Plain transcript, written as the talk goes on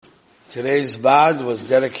Today's Bad was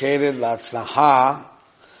dedicated Latzlaha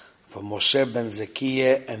for Moshe ben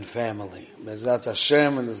Zekiah and family. Bezat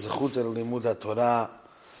Hashem and the Zechut of Limud HaTorah,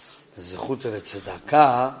 the Zechut of the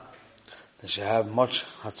Tzedakah, they should have much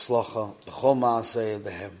Hatzlacha, B'chol Ma'aseh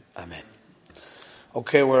Yedehem. Amen.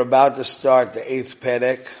 Okay, we're about to start the 8th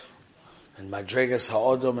Perek in Madregas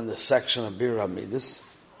HaOdom in the section of Bir HaMidas,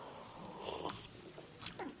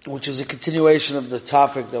 which is a continuation of the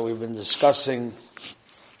topic that we've been discussing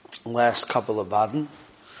last couple of Baden,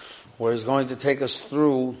 where he's going to take us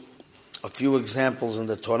through a few examples in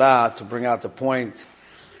the Torah to bring out the point.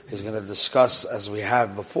 He's going to discuss as we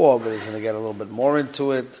have before, but he's going to get a little bit more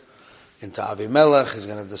into it, into Avimelech. He's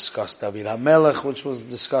going to discuss David HaMelech, which was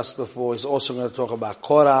discussed before. He's also going to talk about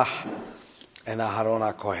Korach and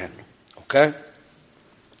Aharon HaKohen. Okay?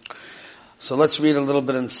 So let's read a little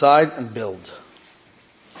bit inside and build.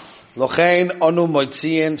 Lochein onu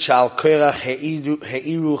moitziin shal Korach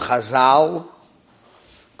heiru Chazal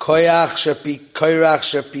Korach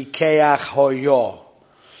shepikeach hoyo.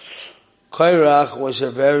 Korach was a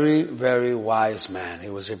very, very wise man. He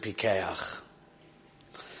was a pikeach.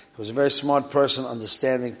 He was a very smart person,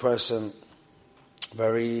 understanding person,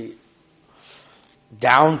 very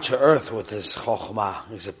down to earth with his chokhmah.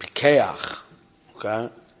 He's a pikeach. Okay?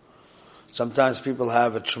 Sometimes people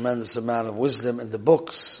have a tremendous amount of wisdom in the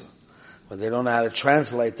books, but they don't know how to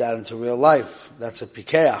translate that into real life. That's a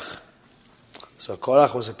pikeach. So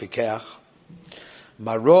Korach was a pikeach.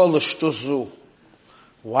 Maro l'shtuzu.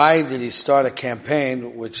 Why did he start a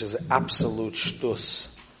campaign which is absolute shtus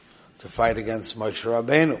to fight against Moshe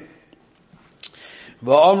Rabbeinu?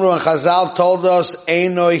 V'omru and Chazal told us,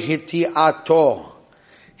 Einoi hiti'ato.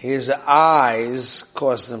 His eyes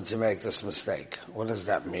caused him to make this mistake. What does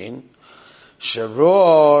that mean?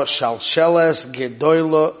 Shero shalsheles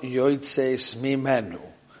gedoylo yoitzeis mimenu.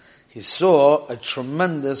 He saw a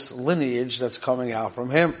tremendous lineage that's coming out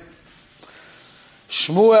from him.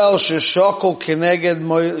 Shmuel sheshokol keneged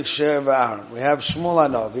Moshe v'Aaron. We have Shmuel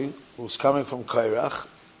Hanavi, who's coming from Korach,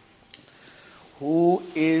 who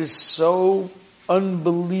is so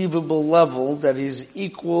unbelievable level that he's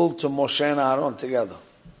equal to Moshe and Aaron together.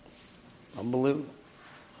 Unbelievable.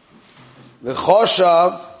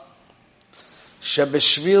 V'choshav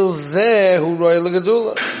shebeshvil zeh hu roy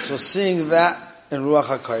l'gedula. So seeing that in Ruach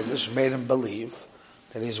HaKodesh made him believe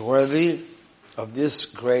that he's worthy of this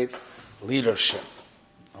great leadership.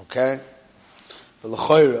 Okay?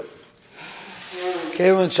 V'lechoyre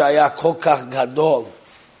kevan shaya kol kach gadol.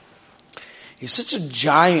 He's such a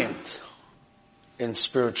giant in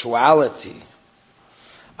spirituality.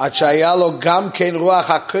 Ad shaya lo gam kein Ruach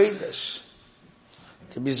HaKodesh.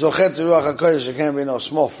 To be zochet to Ruach HaKodesh, you can't be no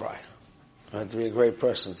small fry. You have to be a great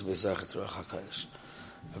person to be zochet to Ruach HaKodesh.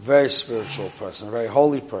 A very spiritual person, a very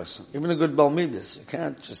holy person. Even a good Balmidas. You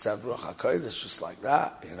can't just have Ruach HaKodesh just like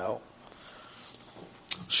that, you know.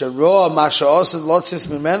 Sheroa masha osed lotzis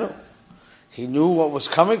mimenu. He knew what was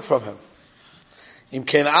coming from him. Im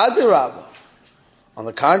ken adirabah. On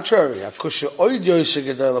the contrary, hakusha oid yoyse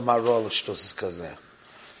gedol maro l'shtus kazeh.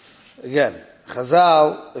 Again,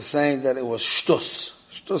 Chazal is saying that it was shtus.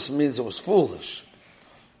 Shtus means it was foolish.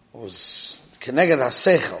 It was keneged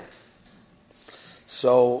hasechel.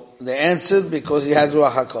 So they answered because he had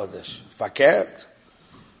Ruach HaKodesh. Fakert.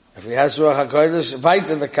 If he has Ruach HaKodesh,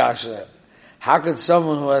 weiter the kasha. How could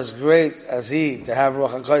someone who as great as he to have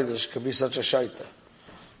Ruach HaKodesh could be such a shaita?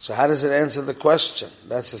 So how does it answer the question?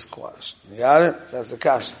 That's his question. You got it? That's the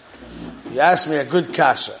kasha. You asked me a good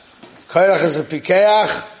kasha. Korach is a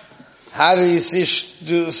pikeach. How do you see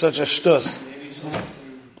do such a shtus? Maybe something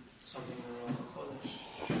in Ruach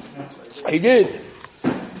HaKodesh. He did.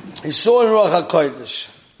 He saw in Ruach HaKodesh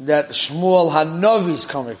that Shmuel Hanavi is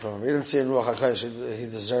coming from him. He didn't see in Ruach HaKodesh he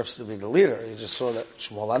deserves to be the leader. He just saw that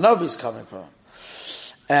Shmuel Hanavi is coming from him.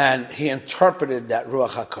 And he interpreted that Ruach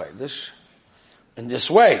HaKodesh in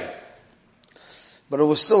this way. But it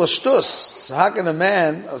was still a shtus. So how can a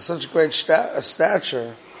man of such great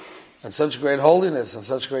stature and such great holiness and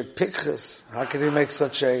such great pikchus, how can he make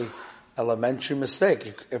such a elementary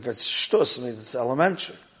mistake? If it's shtus, it means it's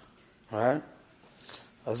elementary. Right?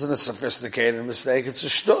 It wasn't a sophisticated mistake, it's a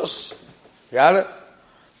shtus. Got it?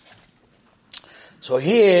 So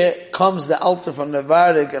here comes the Alter from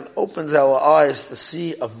Nevardik and opens our eyes to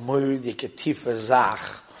see a moirdi ketifa zach,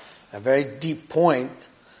 a very deep point,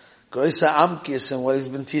 Groisa Amkis, in what he's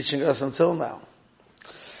been teaching us until now.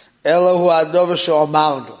 Elahu adov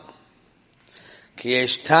she'omarnu. Ki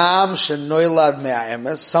yesh tam shenoilad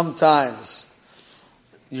me'aemes. Sometimes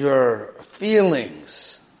your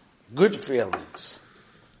feelings, good feelings,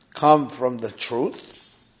 come from the truth.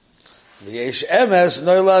 V'yesh emes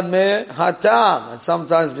noilad me hatam. And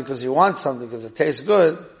sometimes because you want something, because it tastes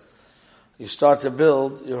good, you start to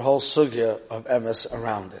build your whole sugya of emes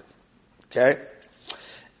around it. Okay?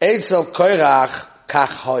 Eitzel Korach kach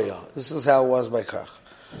hoya. This is how it was by Korach.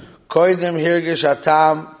 Koidim hirgish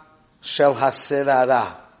hatam shel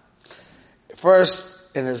hasirara. First,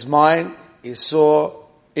 in his mind, he saw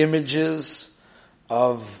images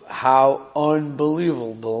of how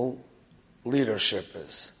unbelievable leadership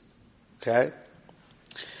is. Okay?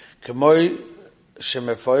 K'moi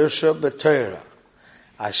shemefoyosha b'Torah.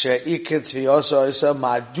 Asher ikit v'yosa isa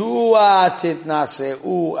madua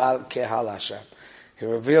titnaseu al kehal Hashem. He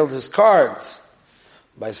revealed his cards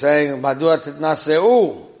by saying madua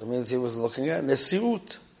titnaseu. That means he was looking at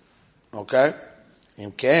nesiut. Okay?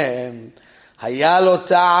 Imken hayalo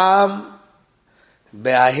ta'am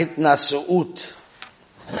be'ahitnasut.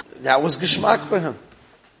 That was gishmak for him.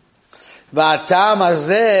 V'atam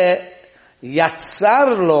hazeh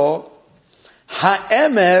yatzar lo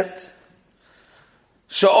ha'emet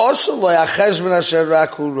she'osu lo yacheshbon asher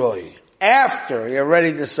rak hu roi. After he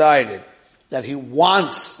already decided that he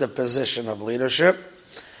wants the position of leadership,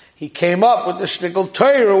 he came up with the shtickle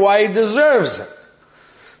Torah why he deserves it.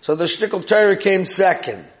 So the shtickle Torah came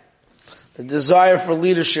second. The desire for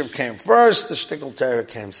leadership came first, the shtickle Torah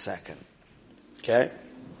came second. Okay?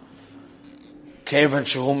 Since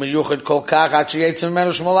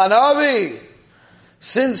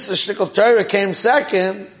the shtickle Torah came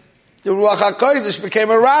second, the Ruach HaKodesh became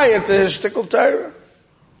a riot to his shtickle Torah.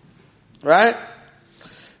 Right?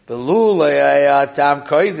 But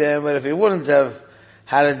if he wouldn't have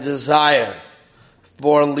had a desire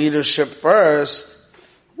for leadership first,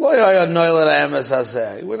 he would have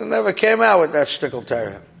never came out with that shtickle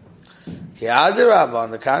Torah.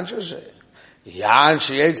 On the contrary, the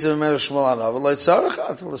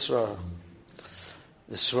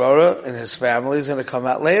Srora and his family is going to come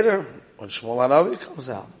out later when Shmuel HaNavi comes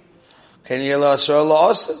out.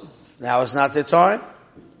 Now is not the time.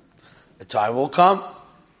 The time will come.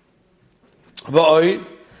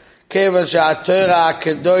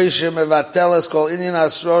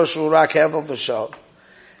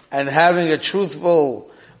 And having a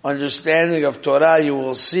truthful understanding of Torah, you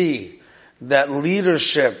will see that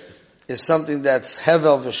leadership is something that's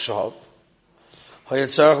hevel v'shov.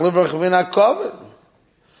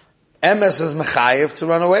 Emes is mechayev to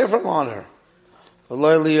run away from honor.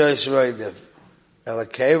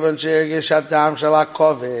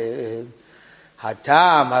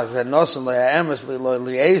 Hatam has a nosen emes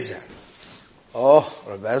li'ezer. Oh,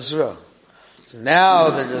 Reb Ezra. So now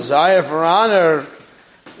the desire for honor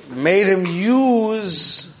made him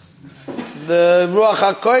use the Ruach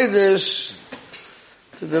HaKodesh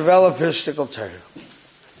to develop his shtickle Torah.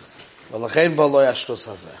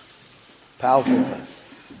 Powerful thing.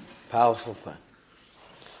 Powerful thing.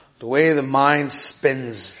 The way the mind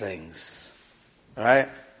spins things. Alright?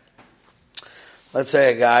 Let's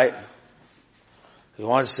say a guy, he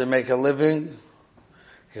wants to make a living,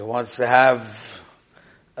 he wants to have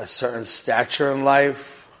a certain stature in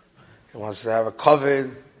life, he wants to have a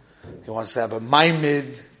kavod, he wants to have a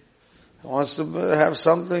maimid, he wants to have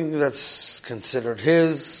something that's considered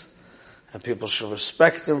his, and people should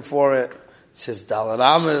respect him for it. It's his daled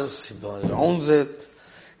amas, he owns it.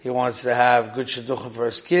 He wants to have good shidduchim for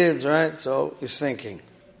his kids, right? So he's thinking,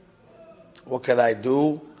 what could I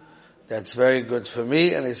do that's very good for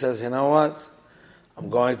me? And he says, you know what? I'm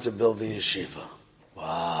going to build a yeshiva.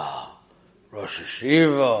 Wow. Rosh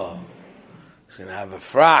Yeshiva. He's going to have a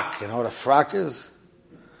frock. You know what a frock is?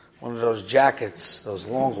 One of those jackets, those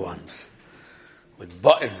long ones, with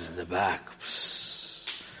buttons in the back.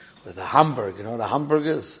 With a Hamburg. You know what a Hamburg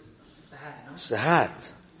is? The hat, no? It's the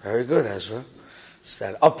hat. Very good, Ezra. It's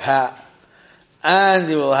that up hat. And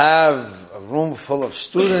he will have a room full of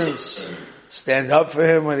students stand up for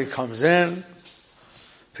him when he comes in.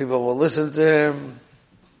 People will listen to him.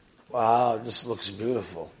 Wow, this looks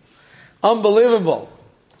beautiful. Unbelievable.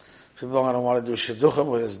 People are going to want to do shidduchim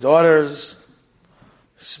with his daughters.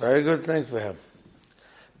 It's a very good thing for him.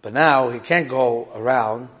 But now he can't go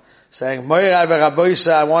around saying,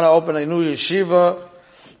 I want to open a new yeshiva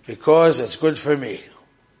because it's good for me.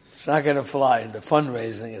 It's not going to fly. In the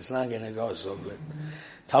fundraising, it's not going to go so good.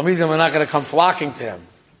 Talmidim are not going to come flocking to him.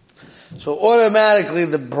 So automatically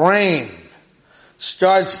the brain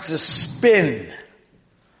starts to spin.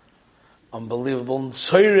 Unbelievable.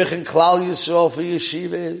 Tzorich and Klal Yisrael for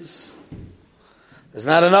yeshivas. There's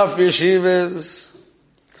not enough for yeshivas. There's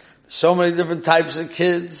so many different types of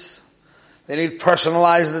kids. They need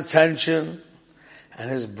personalized attention. And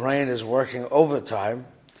his brain is working overtime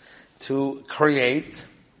to create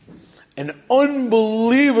an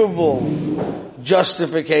unbelievable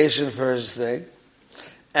justification for his thing,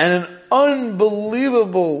 and an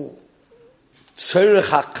unbelievable tzorech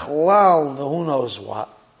haklal, who knows what.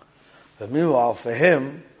 But meanwhile, for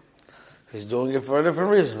him, he's doing it for a different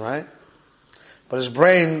reason, right? But his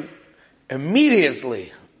brain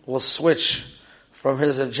immediately will switch from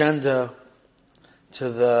his agenda to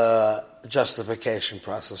the justification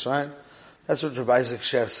process, right? That's what Rabbi Isaac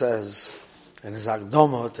Sher says in his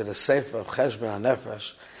Akdoma to the Sefer of Cheshbon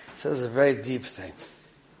HaNefesh. It says a very deep thing.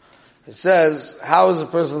 It says, how is a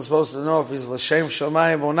person supposed to know if he's L'Shem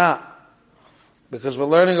Shomayim or not? Because we're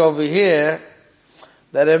learning over here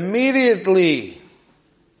that immediately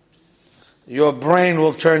your brain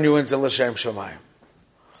will turn you into L'Shem Shomayim.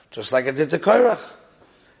 Just like it did to Korach.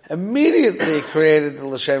 Immediately created the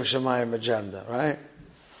L'Shem Shomayim agenda, right?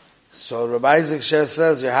 So Rabbi Isaac Sher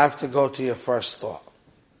says you have to go to your first thought.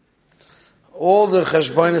 All the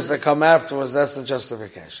cheshbonis that come afterwards, that's the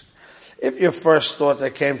justification. If your first thought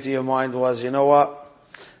that came to your mind was, you know what?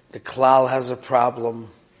 The klal has a problem.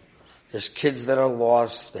 There's kids that are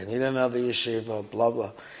lost. They need another yeshiva, blah,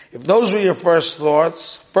 blah. If those were your first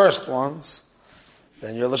thoughts, first ones,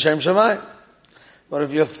 then you're L'Shem Shomayim. But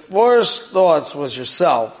if your first thoughts was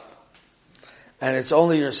yourself, and it's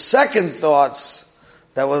only your second thoughts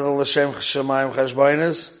that were the L'Shem Shomayim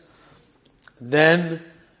cheshbonis, then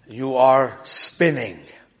you are spinning.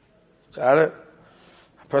 Got it?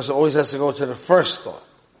 A person always has to go to the first thought.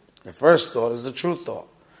 The first thought is the true thought.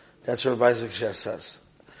 That's what Rabbi Isaac Sher says.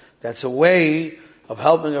 That's a way of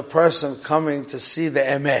helping a person coming to see the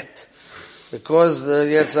emet. Because the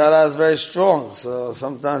Yetzer Hara is very strong, so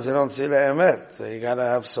sometimes you don't see the emet. So you gotta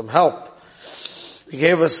have some help. He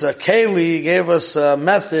gave us a keli, he gave us a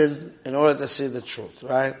method in order to see the truth,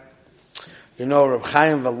 right? You know, Reb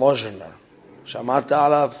Chaim Volozhiner, Shamata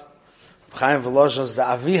Alav, Reb Chaim Volozhiner is the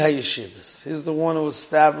Avi HaYeshivas. He's the one who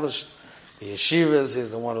established the yeshivas,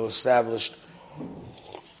 he's the one who established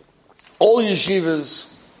all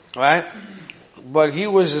yeshivas, right? But he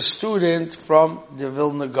was a student from the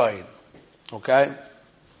Vilna Gaon. Okay?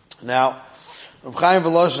 Now, Reb Chaim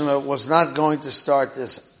Volozhiner was not going to start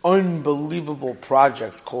this unbelievable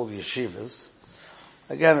project called yeshivas.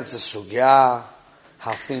 Again, it's a sugya,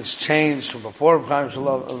 how things changed from before Reb Chaim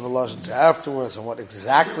Volozhiner to afterwards, and what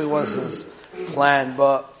exactly was his plan,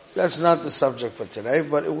 but that's not the subject for today,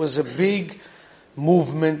 but it was a big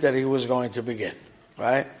movement that he was going to begin,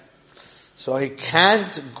 right? So he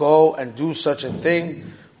can't go and do such a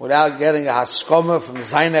thing without getting a haskoma from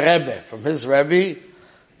Zayne Rebbe, from his Rebbe,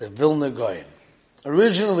 the Vilna Gaon.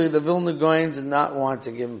 Originally, the Vilna Gaon did not want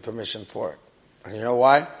to give him permission for it. And you know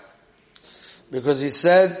why? Because he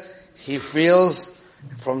said he feels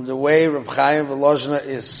from the way Reb Chaim Volozhiner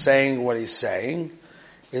is saying what he's saying,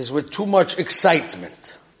 is with too much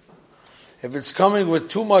excitement. If it's coming with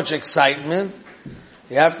too much excitement,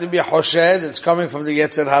 you have to be hoshed, it's coming from the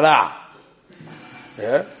Yetzer Hara.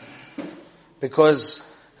 Yeah? Because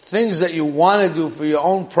things that you want to do for your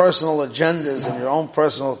own personal agendas and your own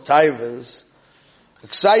personal taivas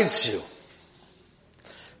excites you.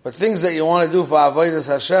 But things that you want to do for Avodas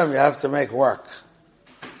Hashem, you have to make work.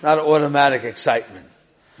 Not automatic excitement.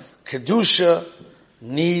 Kedusha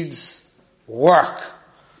needs work.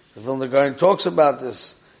 The Vilna Gaon talks about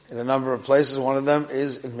this in a number of places. One of them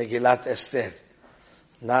is in Megillat Esther.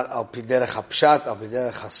 Not al piderech hapshat, al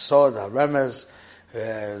piderech hasod, ha-remez.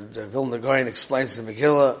 The Vilna Gaon explains the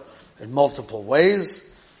Megillah in multiple ways.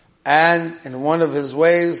 And in one of his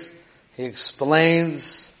ways, he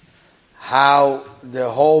explains how the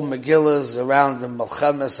whole Megillah is around the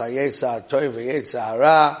Melchemes HaYetzer HaTov HaYetzer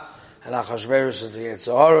Hara, and Achashverosh is the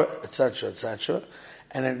Yetzer Hara, etc., etc.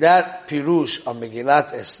 And in that Pirush of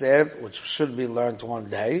Megillat Esther, which should be learned one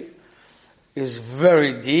day, is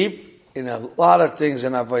very deep in a lot of things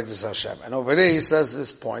in Avodas Hashem. And over there he says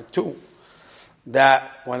this point too,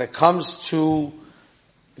 that when it comes to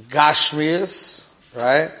Gashmias,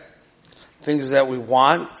 right, things that we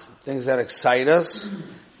want, things that excite us,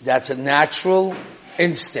 that's a natural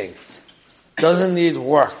instinct. Doesn't need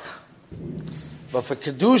work. But for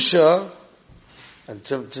Kedusha, and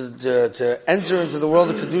to enter into the world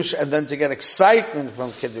of Kedusha and then to get excitement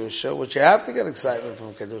from Kedusha, which you have to get excitement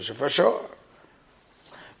from Kedusha, for sure.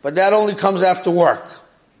 But that only comes after work.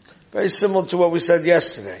 Very similar to what we said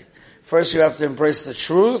yesterday. First you have to embrace the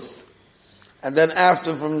truth, and then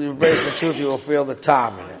after from you embrace the truth, you will feel the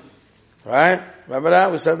time in it. Right? Remember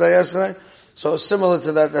that? We said that yesterday? So similar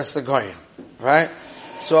to that, that's the Goyen. Right?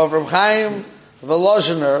 So if Reb Chaim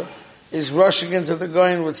Volozhiner is rushing into the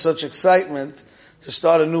Goyen with such excitement to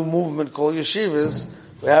start a new movement called yeshivas,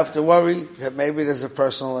 we have to worry that maybe there's a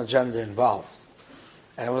personal agenda involved.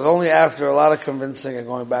 And it was only after a lot of convincing and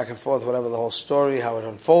going back and forth, whatever the whole story, how it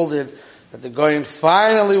unfolded, that the Goyen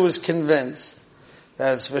finally was convinced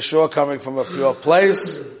that it's for sure coming from a pure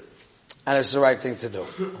place, and it's the right thing to do.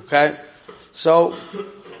 Okay? So,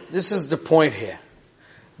 this is the point here.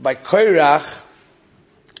 By Korach,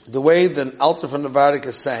 the way the Alter from the Vardik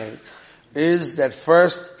is saying, is that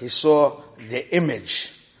first he saw the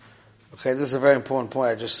image. Okay, this is a very important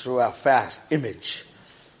point I just threw out fast. Image.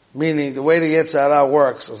 Meaning, the way the Yetzer Hara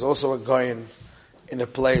works is also a Goyen in a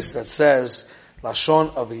place that says,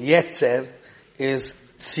 Lashon of Yetzer is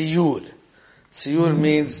tziyud. Tziyud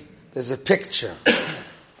means there's a picture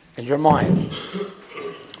in your mind.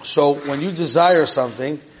 So, when you desire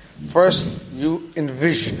something, first you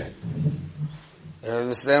envision it. You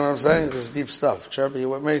understand what I'm saying? This is deep stuff. Chirpy, you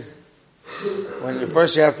with me?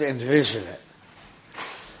 First you have to envision it.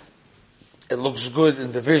 It looks good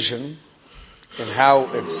in the vision, in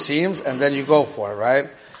how it seems, and then you go for it, right?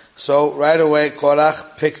 So right away,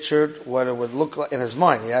 Korach pictured what it would look like in his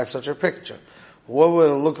mind. He had such a picture. What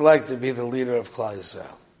would it look like to be the leader of Klal Yisrael?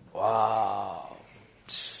 Wow.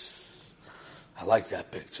 I like that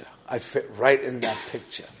picture. I fit right in that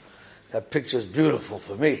picture. That picture is beautiful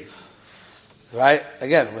for me. Right?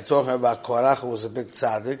 Again, we're talking about Korach, who was a big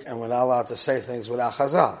tzaddik, and we're not allowed to say things without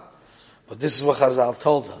Chazal. But this is what Chazal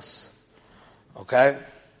told us. Okay?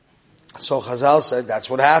 So Chazal said that's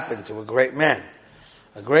what happened to a great man.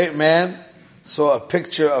 A great man saw a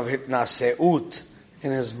picture of Hitnaseut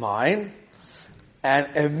in his mind,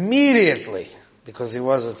 and immediately, because he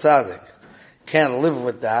was a tzaddik, can't live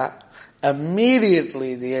with that,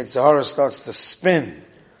 immediately the Yetzer Hara starts to spin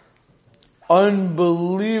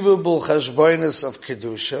unbelievable cheshbonis of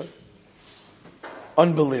Kedusha.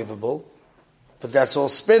 Unbelievable. But that's all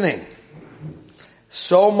spinning.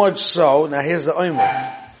 So much so, now here's the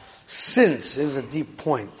oimer. Here's a deep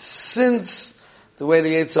point. Since the way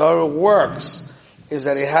the Yetzer Hara works is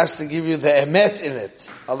that it has to give you the emet in it.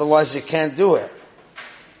 Otherwise you can't do it.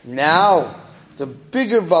 Now, the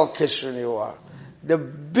bigger Bal Kishrin you are, the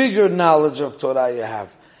bigger knowledge of Torah you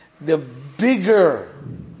have, the bigger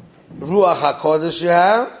Ruach HaKodesh you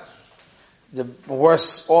have, the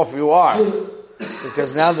worse off you are.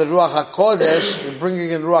 Because now the Ruach HaKodesh, you're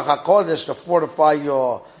bringing in Ruach HaKodesh to fortify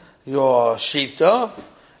your Shita,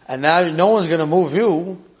 and now no one's going to move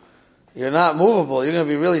you. You're not movable. You're going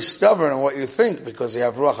to be really stubborn in what you think because you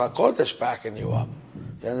have Ruach HaKodesh backing you up.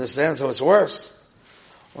 You understand? So it's worse.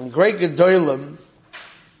 When great Gedolim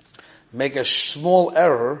make a small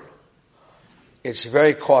error, it's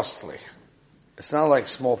very costly. It's not like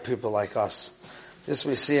small people like us. This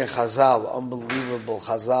we see in Chazal, unbelievable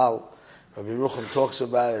Chazal. Rabbi Rucham talks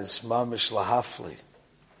about it, it's mamish lahafli.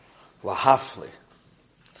 Lahafli.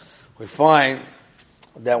 We find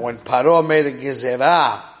that when Paro made a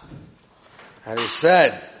gezerah, and he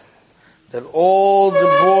said that all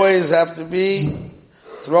the boys have to be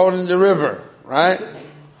thrown in the river, right?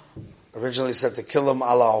 Originally he said to kill them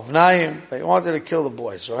ala ovnayim, but he wanted to kill the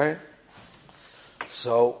boys, right?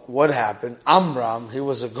 So what happened? Amram, he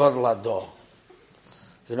was a Gadol Hador.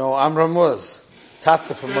 You know what Amram was?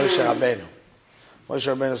 Tata from Moshe Rabbeinu. Moshe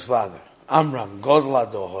Rabbeinu's father. Amram, Gadol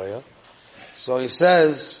Hador hoya. So he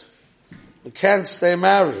says, we can't stay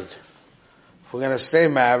married. If we're going to stay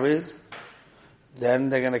married, then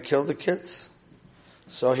they're going to kill the kids.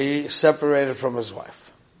 So he separated from his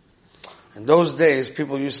wife. In those days,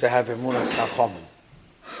 people used to have emunas chachomim.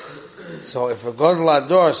 So if a Gadol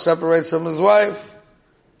Hador separates from his wife,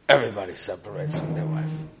 everybody separates from their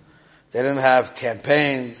wife. They didn't have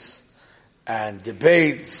campaigns and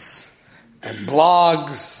debates and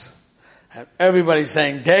blogs and everybody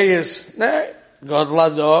saying deis. Nah, Gadol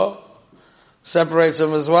Hador separates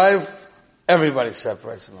from his wife, everybody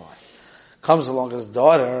separates from the wife. Comes along his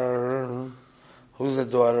daughter. Who's the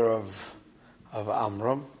daughter of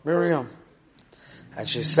Amram? Miriam. And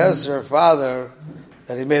she says to her father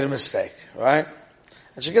that he made a mistake, right?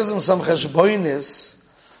 And she gives him some cheshbonis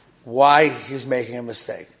why he's making a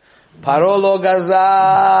mistake. Paro lo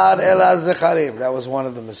gazar ela zecharim. That was one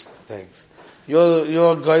of the things.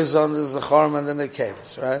 Your guys on the zecharim and then the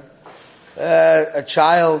caves, right? A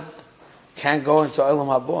child can't go into Olam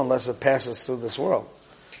Haba unless it passes through this world.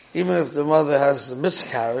 Even if the mother has a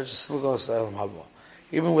miscarriage, it still goes to Olam Haba.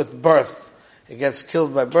 Even with birth, it gets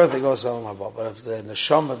killed by birth, it goes to Olam Haba. But if the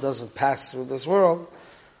neshama doesn't pass through this world,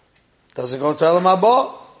 does it go to Olam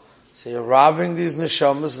Haba? So you're robbing these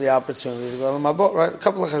neshamas the opportunity to go to Olam Haba, right? A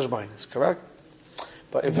couple of cheshbonis, correct?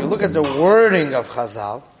 But if you look at the wording of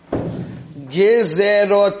Chazal,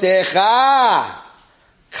 Gezerotecha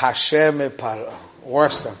kashem paro,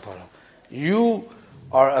 worse than paro. You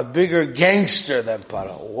are a bigger gangster than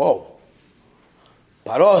Paro. Whoa.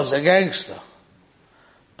 Paro is a gangster.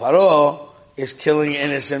 Paro is killing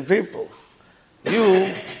innocent people.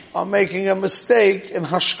 You are making a mistake in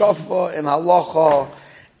hashkafa, in halacha,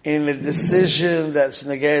 in a decision that's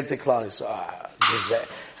negated to klal. So,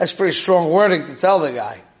 that's pretty strong wording to tell the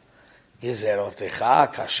guy.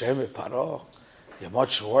 You're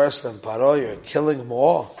much worse than Paro. You're killing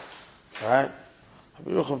more, right?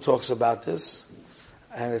 Rabbi Yerucham talks about this,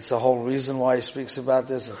 and it's a whole reason why he speaks about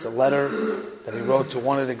this. It's a letter that he wrote to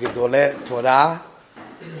one of the Gedolei Torah,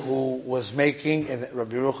 who was making, in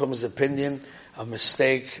Rabbi Yerucham's opinion, a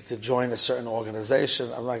mistake to join a certain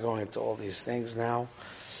organization. I'm not going into all these things now,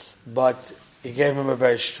 but he gave him a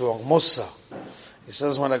very strong musa. He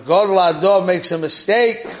says when a Gadol Ador makes a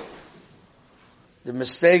mistake, the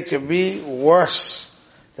mistake can be worse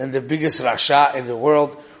than the biggest Rasha in the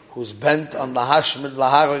world, who's bent on the Hashmid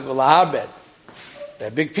Laharig Lahabed.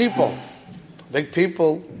 They're big people. Big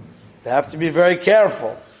people, they have to be very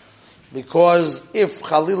careful. Because if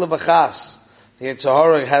Chalila B'chas, the Yetzer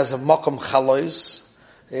Hara has a Makam Chalois,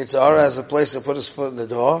 the Yetzer Hara has a place to put his foot in the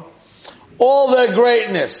door, all their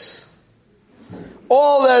greatness,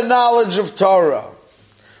 all their knowledge of Torah,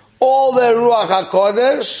 all their Ruach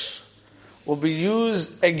HaKodesh will be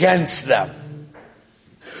used against them.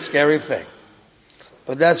 Scary thing.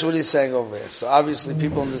 But that's what he's saying over here. So obviously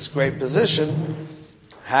people in this great position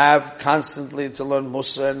have constantly to learn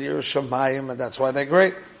Musa and Yerushalayim, and that's why they're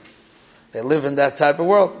great. They live in that type of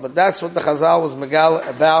world. But that's what the Chazal was megal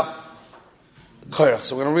about Korach.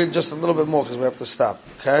 So we're going to read just a little bit more because we have to stop.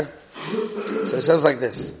 Okay? So it says like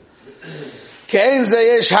this. Kein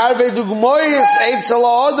zeyesh harbe dugmoyis eitzel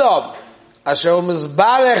ha'odam asher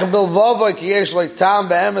mizbarech bilvavo ki yesh lo tam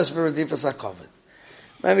be'emes b'redifas ha'koved.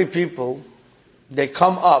 Many people, they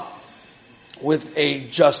come up with a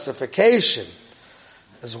justification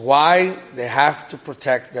as why they have to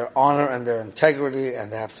protect their honor and their integrity,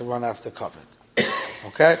 and they have to run after covet.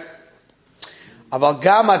 Okay? Aval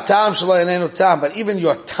gam hatam shelo einenu tam, but even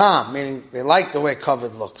your tam, meaning they like the way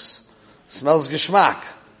covet looks, smells geschmack,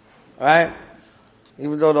 right?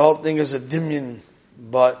 Even though the whole thing is a dimyon,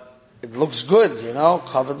 but it looks good, you know,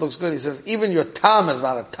 covet looks good. He says even your tam is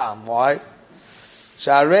not a tam. Why?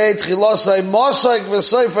 Sharei tchilosai mosai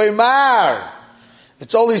v'soifai mar.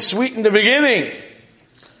 It's only sweet in the beginning,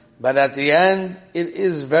 but at the end, it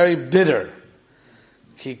is very bitter.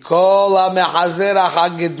 Ki kol ha'mechazer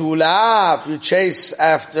ha'gedula. If you chase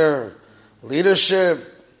after leadership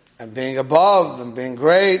and being above and being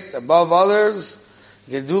great above others,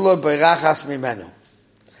 gedula beirachas mimenu.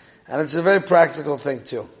 And it's a very practical thing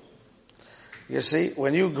too. You see,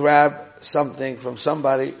 when you grab something from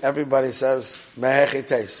somebody, everybody says, mehechi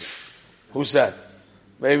teisi. Who said?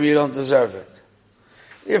 Maybe you don't deserve it.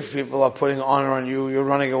 If people are putting honor on you, you're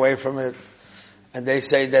running away from it, and they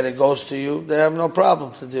say that it goes to you, they have no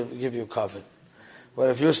problem to give you covet.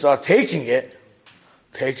 But if you start taking mehechi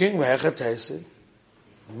teisi,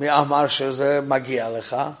 mi amar shezeh magia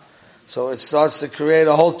lecha, so it starts to create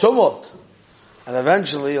a whole tumult. And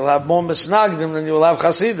eventually you'll have more misnagdim than you will have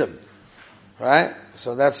chasidim. Right?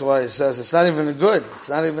 So that's why he says it's not even good. It's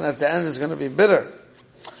not even at the end, it's going to be bitter.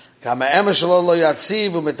 And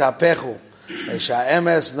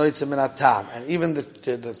even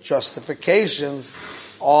the justifications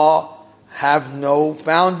have no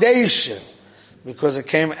foundation, because it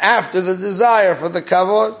came after the desire for the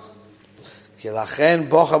kavod.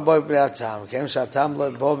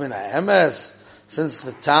 Since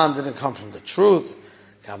the tam didn't come from the truth,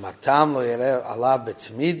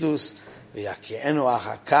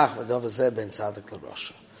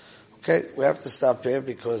 okay, we have to stop here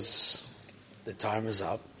because the time is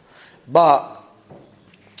up. But,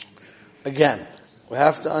 again, we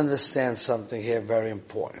have to understand something here very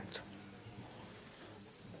important.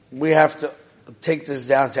 We have to take this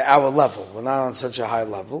down to our level. We're not on such a high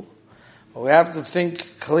level. But we have to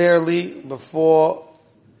think clearly before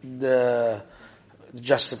the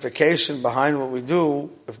justification behind what we do,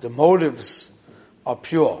 if the motives are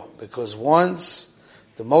pure. Because once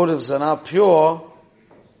the motives are not pure,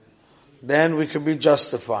 then we could be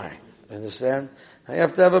justifying. Understand? And you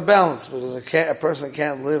have to have a balance, because a person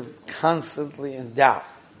can't live constantly in doubt.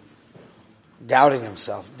 Doubting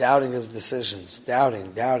himself, doubting his decisions,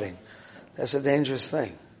 doubting. That's a dangerous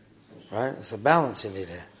thing. Right? It's a balance you need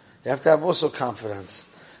here. You have to have also confidence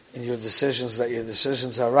in your decisions, that your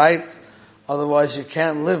decisions are right. Otherwise you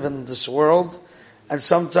can't live in this world. And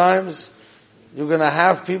sometimes you're going to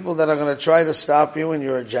have people that are going to try to stop you in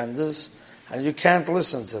your agendas, and you can't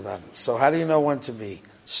listen to them. So how do you know when to be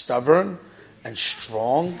stubborn and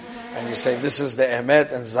strong, and you say this is the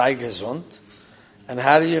emet and sei gesund? And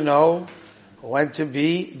how do you know when to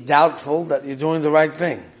be doubtful that you're doing the right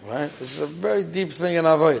thing, right? This is a very deep thing in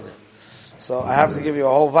avodah. So I have to give you a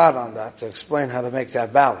whole vad on that to explain how to make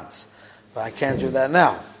that balance. But I can't do that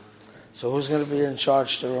now. So who's going to be in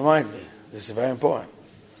charge to remind me? This is very important.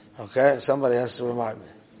 Okay? Somebody has to remind me.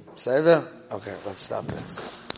 Say that? Okay, let's stop there.